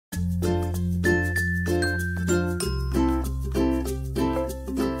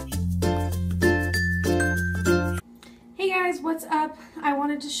what's up? I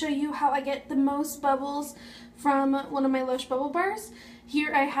wanted to show you how I get the most bubbles from one of my Lush bubble bars.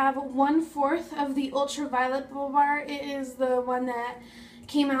 Here I have 1/4 of the ultraviolet bubble bar. It is the one that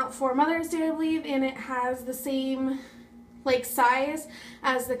came out for Mother's Day, I believe, and it has the same like size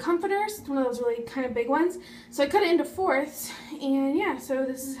as the comforters. It's one of those really kind of big ones. So I cut it into fourths, and yeah, so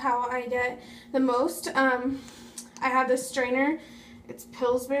this is how I get the most. I have this strainer. It's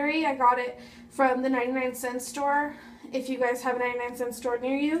Pillsbury. I got it from the 99-cent store. If you guys have a 99-cent store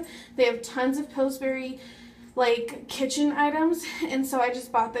near you, they have tons of Pillsbury like kitchen items, and so I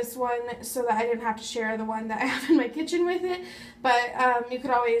just bought this one so that I didn't have to share the one that I have in my kitchen with it, but you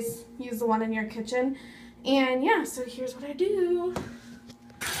could always use the one in your kitchen. And yeah, so here's what I do.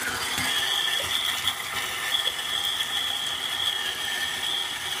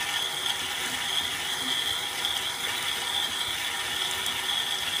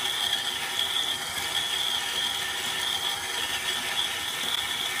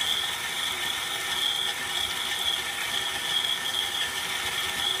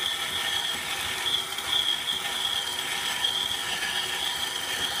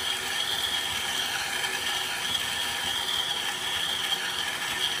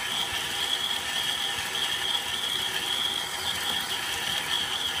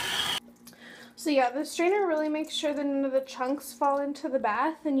 So yeah, the strainer really makes sure that none of the chunks fall into the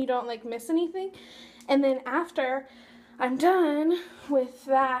bath and you don't like miss anything. And then after I'm done with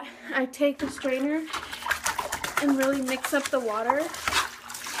that, I take the strainer and really mix up the water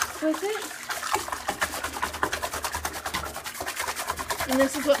with it. And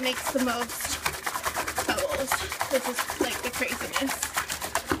this is what makes the most bubbles. This is like the craziness.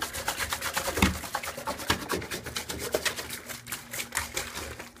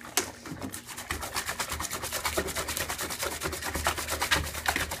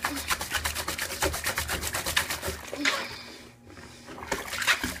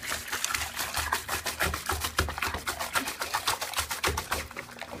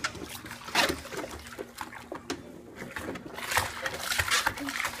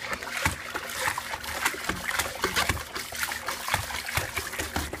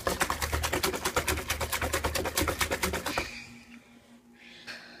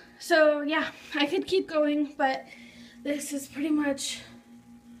 So yeah, I could keep going, but this is pretty much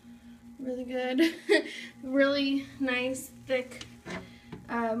really good. Really nice, thick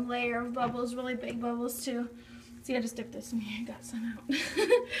layer of bubbles, really big bubbles too. See, I just dipped this in here and got some out.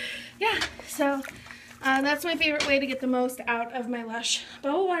 Yeah, so that's my favorite way to get the most out of my Lush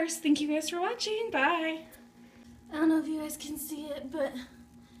bubble bars. Thank you guys for watching. Bye. I don't know if you guys can see it, but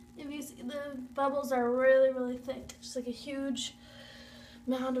if you see, the bubbles are really, really thick. Just like a huge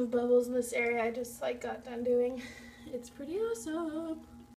amount of bubbles in this area I just like got done doing. It's pretty awesome.